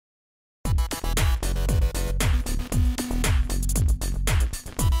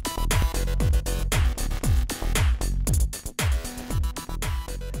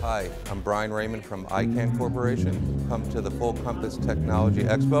Hi, I'm Brian Raymond from Ikan Corporation. Come to the Full Compass Technology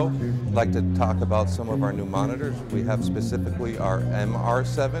Expo. I'd like to talk about some of our new monitors. We have specifically our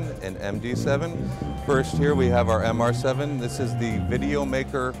MR7 and MD7. First here we have our MR7. This is the Video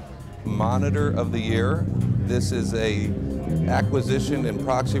Maker Monitor of the Year. This is a acquisition and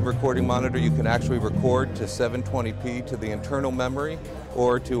proxy recording monitor. You can actually record to 720p to the internal memory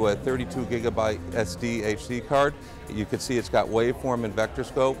or to a 32 gigabyte SD HD card. You can see it's got waveform and vector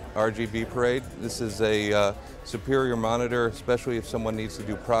scope, RGB parade. This is a superior monitor, especially if someone needs to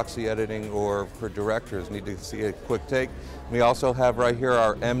do proxy editing or for directors need to see a quick take. We also have right here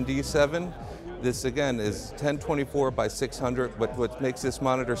our MD7. This again is 1024 by 600, but what makes this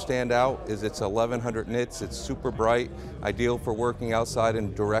monitor stand out is it's 1100 nits, it's super bright, ideal for working outside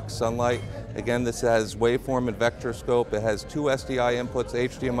in direct sunlight. Again, this has waveform and vector scope, it has 2 SDI inputs,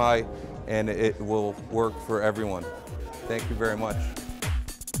 HDMI, and it will work for everyone. Thank you very much.